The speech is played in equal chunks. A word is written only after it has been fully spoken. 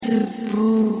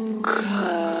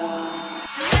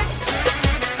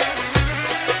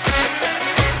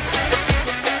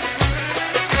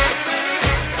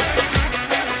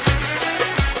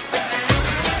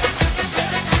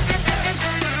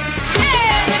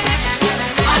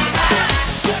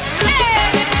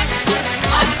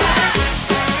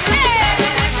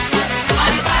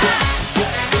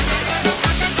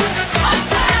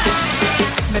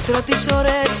Μετρώ τις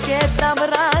ώρες και τα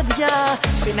βράδια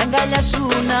στην αγκαλιά σου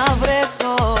να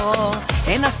βρεθώ.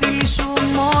 Ένα φίλι σου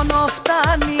μόνο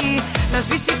φτάνει να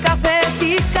σβήσει κάθε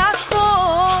τι κακό.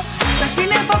 Στα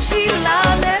σύννεφα ψηλά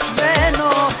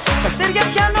ανεβαίνω, τα αστέρια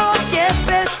πιάνω και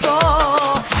πετώ.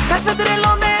 Κάθε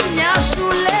τρελό με μια σου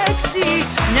λέει